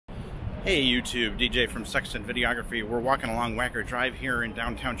Hey YouTube, DJ from Sexton Videography. We're walking along Wacker Drive here in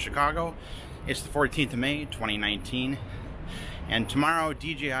downtown Chicago. It's the 14th of May, 2019. And tomorrow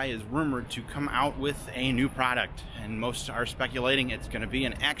DJI is rumored to come out with a new product. And most are speculating it's going to be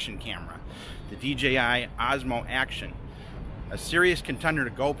an action camera. The DJI Osmo Action. A serious contender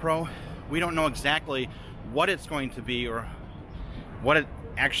to GoPro. We don't know exactly what it's going to be or what it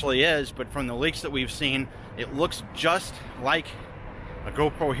actually is, but from the leaks that we've seen, it looks just like a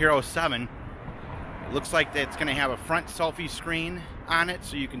GoPro Hero 7. It looks like it's going to have a front selfie screen on it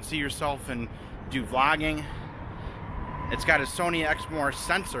so you can see yourself and do vlogging. It's got a Sony Exmor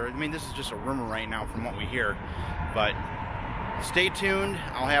sensor. I mean, this is just a rumor right now from what we hear, but stay tuned.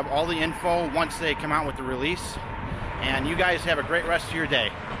 I'll have all the info once they come out with the release, and you guys have a great rest of your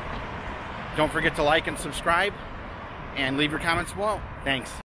day. Don't forget to like and subscribe and leave your comments below. Thanks.